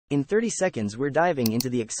In 30 seconds we're diving into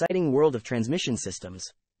the exciting world of transmission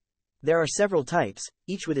systems. There are several types,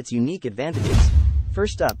 each with its unique advantages.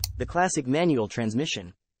 First up, the classic manual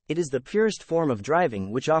transmission. It is the purest form of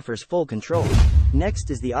driving which offers full control.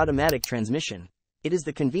 Next is the automatic transmission. It is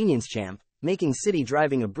the convenience champ, making city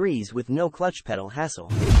driving a breeze with no clutch pedal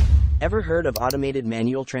hassle. Ever heard of automated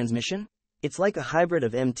manual transmission? It's like a hybrid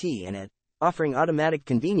of MT and it, offering automatic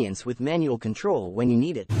convenience with manual control when you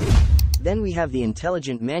need it. Then we have the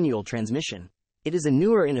intelligent manual transmission. It is a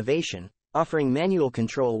newer innovation, offering manual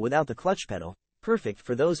control without the clutch pedal, perfect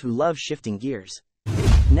for those who love shifting gears.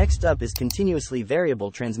 Next up is continuously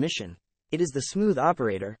variable transmission. It is the smooth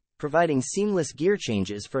operator, providing seamless gear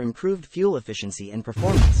changes for improved fuel efficiency and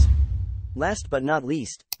performance. Last but not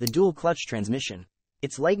least, the dual clutch transmission.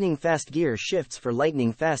 Its lightning-fast gear shifts for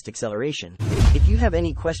lightning-fast acceleration. If you have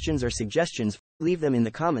any questions or suggestions, leave them in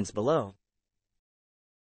the comments below.